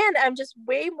abuse, and I'm just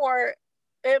better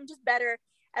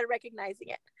at recognizing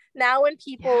it. Now when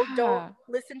people don't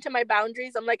listen to my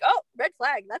boundaries, I'm like, oh, red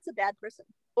flag, that's a bad person.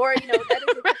 Or, that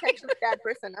is a potentially bad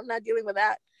person. I'm not dealing with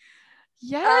that.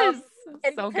 Yes.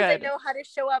 And so because good. I know how to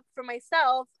show up for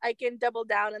myself, I can double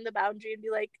down on the boundary and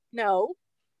be like, no,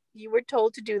 you were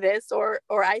told to do this, or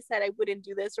I said I wouldn't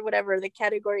do this, or whatever the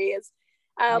category is.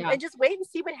 And just wait and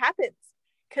see what happens.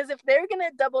 Because if they're going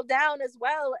to double down as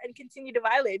well and continue to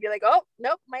violate, be like, oh,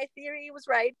 nope, my theory was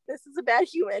right. This is a bad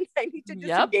human. I need to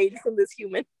disengage from this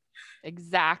human.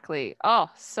 Exactly. Oh,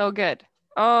 so good.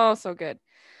 Oh, so good.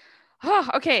 Oh,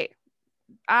 okay.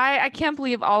 I can't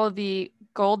believe all of the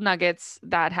gold nuggets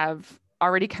that have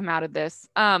already come out of this.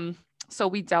 So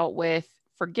we dealt with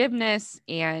forgiveness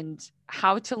and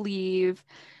how to leave,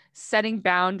 setting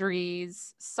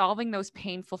boundaries, solving those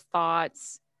painful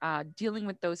thoughts, dealing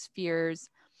with those fears.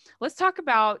 Let's talk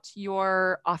about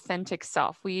your authentic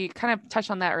self. We kind of touched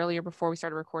on that earlier before we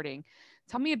started recording.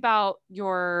 Tell me about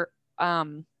your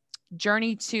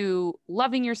journey to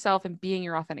loving yourself and being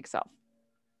your authentic self.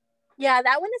 Yeah,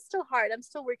 that one is still hard. I'm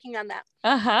still working on that.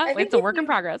 It's a work in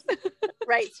progress.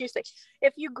 Right, seriously.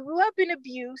 If you grew up in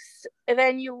abuse,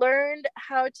 then you learned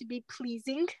how to be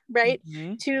pleasing, right?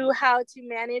 To how to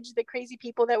manage the crazy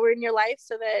people that were in your life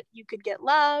so that you could get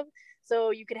love, so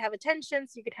you could have attention,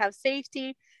 so you could have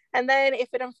safety. And then if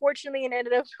it unfortunately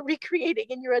ended up recreating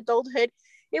in your adulthood,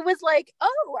 it was like,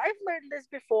 oh, I've learned this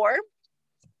before.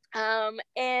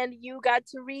 And you got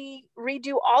to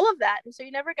redo all of that. And so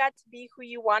you never got to be who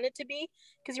you wanted to be,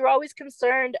 because you were always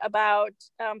concerned about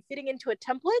fitting into a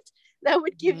template that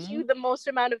would give you the most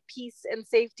amount of peace and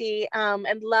safety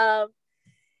and love.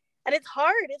 And it's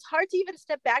hard to even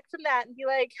step back from that and be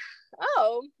like,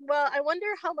 oh, well, I wonder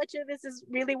how much of this is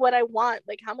really what I want.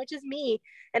 Like, how much is me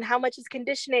and how much is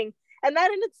conditioning? And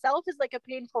that in itself is like a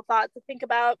painful thought to think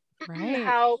about.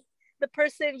 How the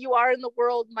person you are in the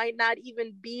world might not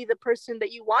even be the person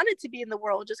that you wanted to be in the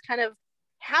world, just kind of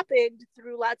happened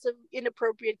through lots of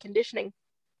inappropriate conditioning.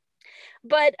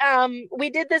 But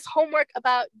we did this homework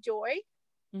about joy,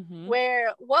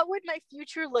 where what would my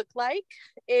future look like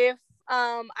if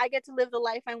I get to live the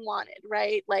life I wanted,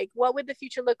 right? Like, what would the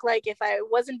future look like if I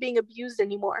wasn't being abused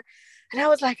anymore? And I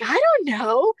was like, I don't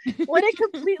know. What a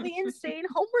completely insane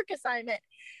homework assignment.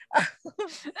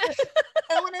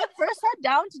 And when I first sat sat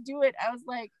down to do it, I was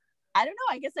like, I don't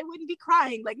know, I guess I wouldn't be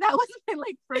crying. Like that was my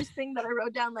like first thing that I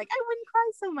wrote down, like I wouldn't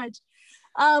cry so much.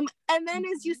 And then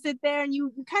as you sit there and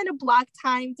you kind of block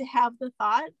time to have the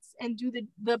thoughts and do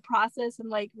the process, and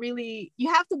like really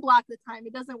you have to block the time.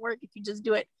 It doesn't work if you just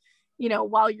do it, you know,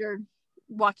 while you're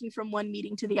walking from one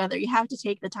meeting to the other. You have to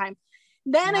take the time.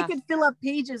 Then I could fill up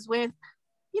pages with,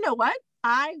 you know what,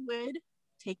 I would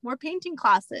take more painting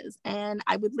classes, and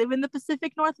I would live in the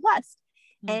Pacific Northwest,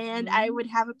 and I would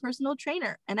have a personal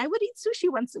trainer, and I would eat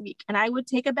sushi once a week, and I would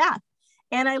take a bath.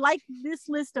 And I like this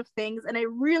list of things, and I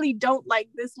really don't like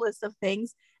this list of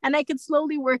things. And I could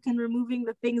slowly work on removing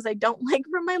the things I don't like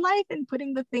from my life and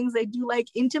putting the things I do like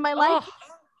into my life.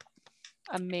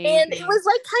 Amazing. And it was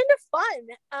like kind of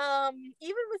fun.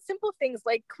 Even with simple things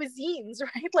like cuisines,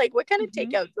 right? Like what kind of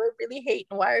takeout do I really hate,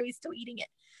 and why are we still eating it?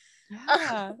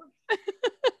 Yeah.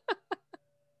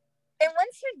 And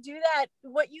once you do that,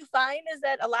 what you find is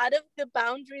that a lot of the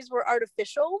boundaries were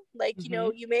artificial. Like, you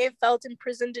know, you may have felt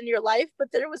imprisoned in your life,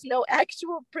 but there was no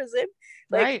actual prison.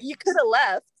 Like you could have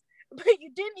left, but you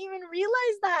didn't even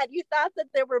realize that. You thought that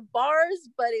there were bars,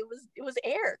 but it was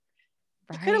air.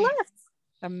 You could have left.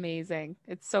 Amazing.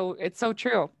 It's so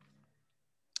true.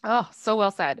 Oh, so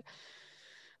well said.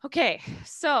 Okay.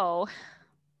 So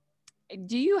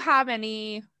do you have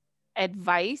any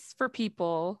advice for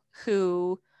people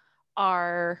who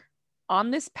are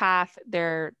on this path?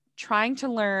 They're trying to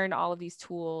learn all of these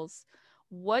tools.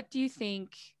 What do you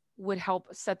think would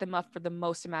help set them up for the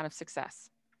most amount of success?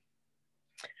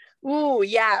 Ooh,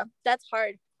 yeah, that's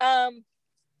hard. And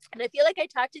I feel like I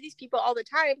talk to these people all the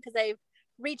time because I've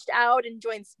reached out and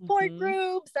joined support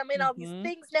groups. I'm in all these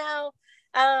things now.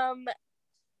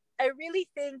 I really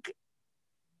think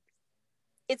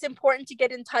it's important to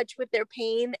get in touch with their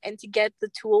pain and to get the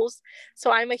tools.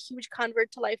 So I'm a huge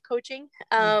convert to life coaching.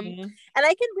 And I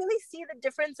can really see the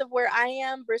difference of where I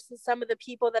am versus some of the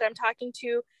people that I'm talking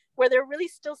to, where they're really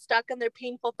still stuck in their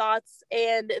painful thoughts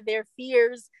and their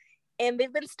fears. And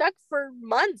they've been stuck for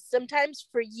months, sometimes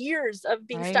for years of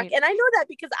being stuck. And I know that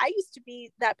because I used to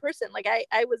be that person. Like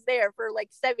I was there for like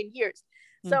 7 years.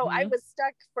 So I was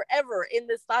stuck forever in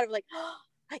this thought of like, oh,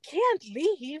 I can't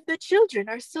leave. The children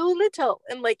are so little.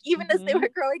 And like, even as they were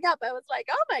growing up, I was like,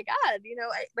 oh my God, you know,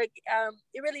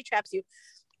 it really traps you.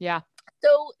 Yeah.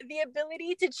 So the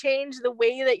ability to change the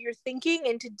way that you're thinking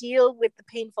and to deal with the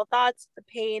painful thoughts, the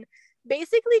pain,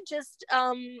 basically just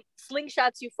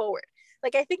slingshots you forward.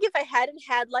 Like, I think if I hadn't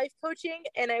had life coaching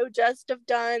and I would just have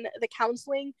done the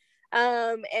counseling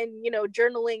and, you know,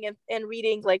 journaling and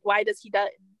reading, like, why does he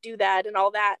do that and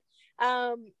all that,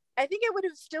 I think I would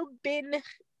have still been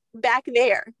back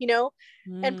there, you know,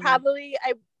 and probably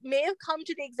I may have come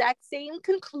to the exact same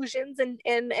conclusions and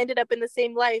ended up in the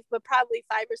same life, but probably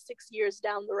 5 or 6 years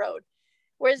down the road.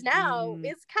 Whereas now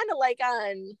it's kind of like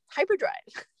on hyperdrive,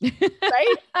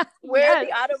 right? We're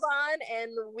the Autobahn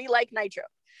and we like nitro.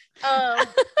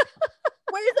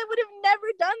 Whereas I would have never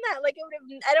done that. Like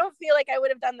I don't feel like I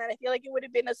would have done that. I feel like it would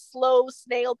have been a slow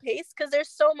snail pace because there's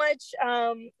so much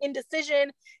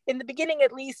indecision in the beginning,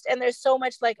 at least. And there's so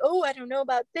much like, oh, I don't know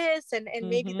about this. And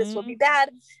maybe this will be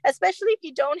bad, especially if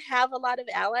you don't have a lot of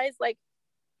allies. Like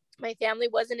my family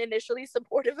wasn't initially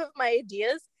supportive of my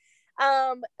ideas.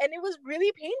 And it was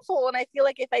really painful. And I feel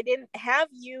like if I didn't have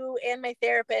you and my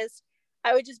therapist,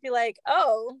 I would just be like,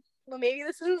 oh, well, maybe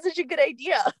this isn't such a good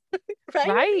idea.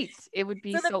 Right? It would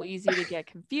be so easy to get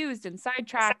confused and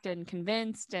sidetracked and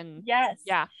convinced. And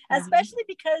especially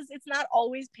because it's not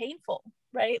always painful,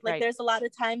 right? Like there's a lot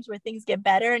of times where things get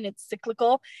better and it's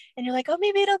cyclical and you're like, oh,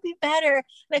 maybe it'll be better.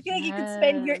 And I feel like you could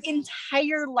spend your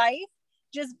entire life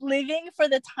just living for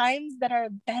the times that are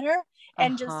better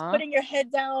and just putting your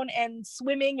head down and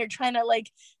swimming. You're trying to like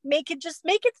make it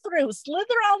through,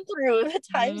 slither on through the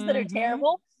times that are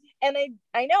terrible. And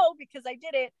I know because I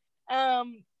did it,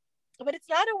 but it's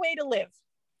not a way to live.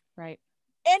 Right.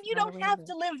 And you don't have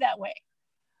to live that way.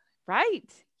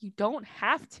 Right. You don't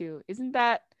have to. Isn't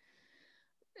that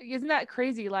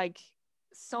crazy? Like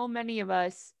so many of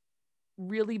us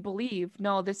really believe,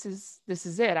 no, this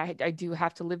is it. I do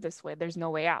have to live this way. There's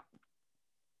no way out.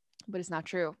 But it's not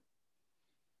true.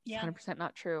 Yeah. 100%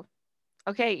 not true.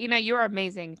 Okay, Ina, you are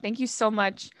amazing. Thank you so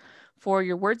much for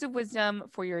your words of wisdom,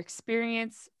 for your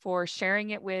experience, for sharing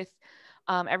it with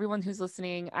everyone who's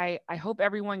listening. I hope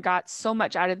everyone got so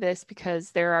much out of this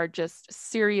because there are just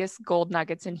serious gold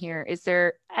nuggets in here. Is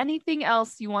there anything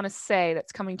else you want to say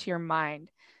that's coming to your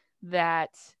mind that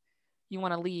you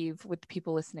want to leave with the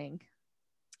people listening?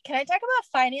 Can I talk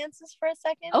about finances for a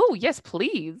second? Oh, yes,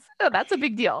 please. Oh, that's a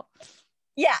big deal.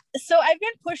 Yeah. So I've been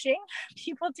pushing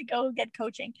people to go get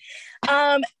coaching.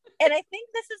 And And I think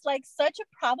this is like such a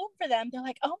problem for them. They're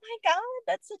like, oh my God,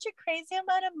 that's such a crazy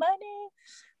amount of money.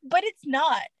 But it's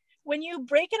not. When you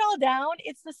break it all down,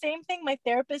 it's the same thing my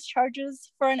therapist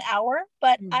charges for an hour,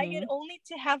 but I get only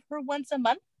to have her once a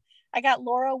month. I got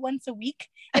Laura once a week.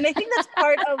 And I think that's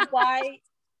part of why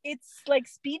it's like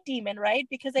Speed Demon, right?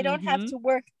 Because I don't have to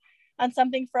work on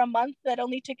something for a month that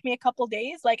only took me a couple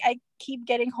days. Like I keep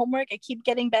getting homework, I keep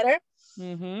getting better.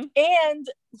 And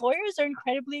lawyers are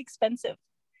incredibly expensive.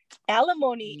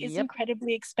 Alimony is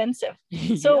incredibly expensive.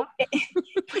 So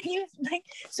when you like,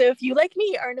 so if you like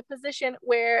me are in a position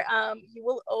where you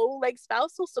will owe like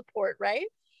spousal support, right?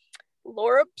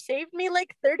 Laura saved me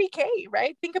like 30K,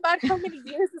 right? Think about how many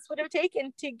years this would have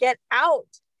taken to get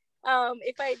out.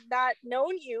 If I had not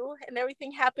known you and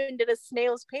everything happened at a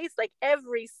snail's pace, like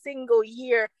every single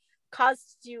year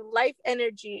costs you life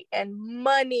energy and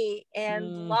money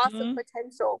and loss of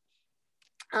potential.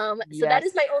 So that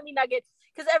is my only nugget,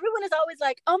 because everyone is always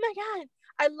like, oh my God,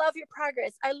 I love your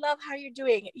progress. I love how you're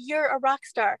doing. You're a rock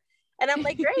star. And I'm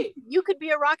like, great, you could be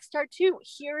a rock star too.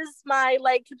 Here's my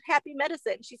like happy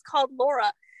medicine. She's called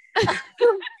Laura. And they're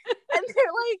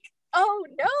like, oh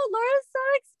no, Laura's so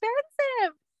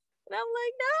expensive. And I'm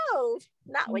like, no,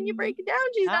 not when you break it down,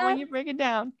 Gina. Not when you break it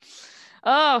down.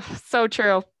 Oh, so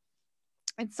true.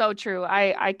 It's so true.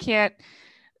 I can't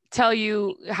tell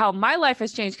you how my life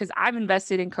has changed because I've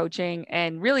invested in coaching,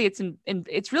 and really it's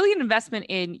really an investment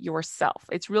in yourself.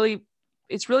 It's really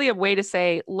a way to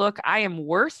say, look, I am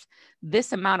worth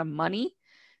this amount of money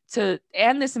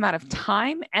and this amount of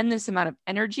time and this amount of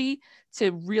energy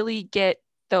to really get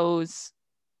those,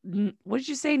 what did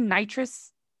you say?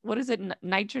 Nitrous oxide.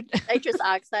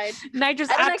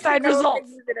 Nitrous oxide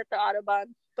results. Use it at the Autobahn,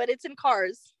 but it's in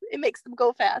cars. It makes them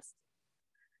go fast.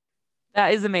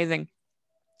 That is amazing.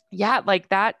 Yeah, like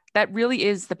that really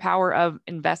is the power of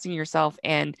investing in yourself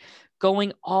and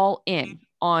going all in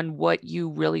on what you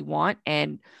really want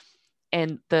and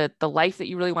the life that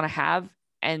you really want to have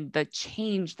and the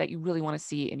change that you really want to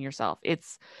see in yourself.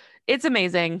 It's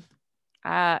amazing.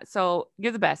 So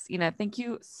you're the best, Ina. Thank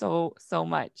you so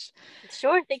much.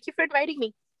 Sure. Thank you for inviting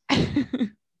me.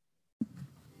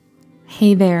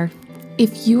 Hey there.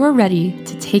 If you are ready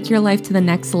to take your life to the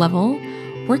next level,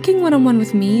 working one-on-one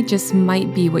with me just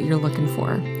might be what you're looking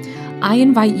for. I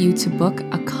invite you to book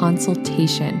a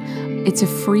consultation. It's a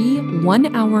free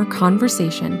 1-hour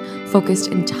conversation focused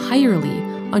entirely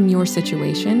on your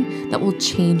situation that will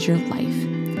change your life.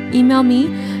 Email me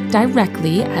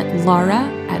directly at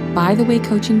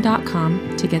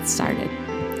laura@bythewaycoaching.com to get started.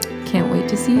 Can't wait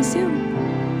to see you soon.